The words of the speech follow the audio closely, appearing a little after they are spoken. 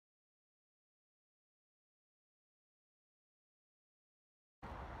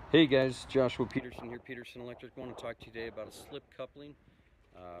Hey guys, Joshua Peterson here, Peterson Electric. I want to talk to you today about a slip coupling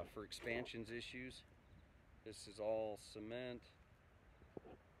for expansions issues. This is all cement.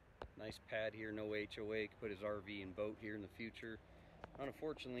 Nice pad here, no HOA. Could put his RV and boat here in the future.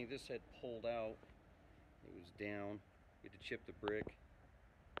 Unfortunately, this had pulled out. It was down. We had to chip the brick,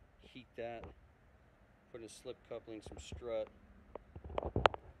 heat that, put in a slip coupling, some strut,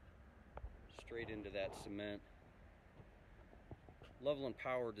 straight into that cement. Loveland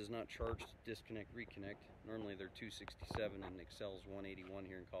Power does not charge to disconnect, reconnect. Normally they're $267 and Excel's $181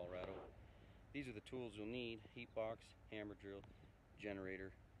 here in Colorado. These are the tools you'll need: heat box, hammer drill, generator.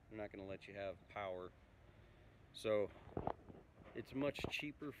 They're not going to let you have power. So it's much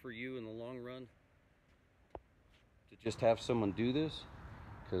cheaper for you in the long run to just have someone do this,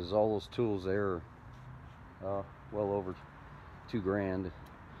 because all those tools there are well over $2 grand.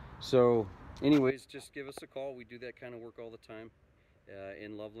 So anyways, just give us a call. We do that kind of work all the time.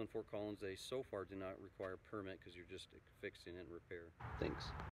 In Loveland, Fort Collins, they so far do not require a permit because you're just fixing it and repair. Thanks.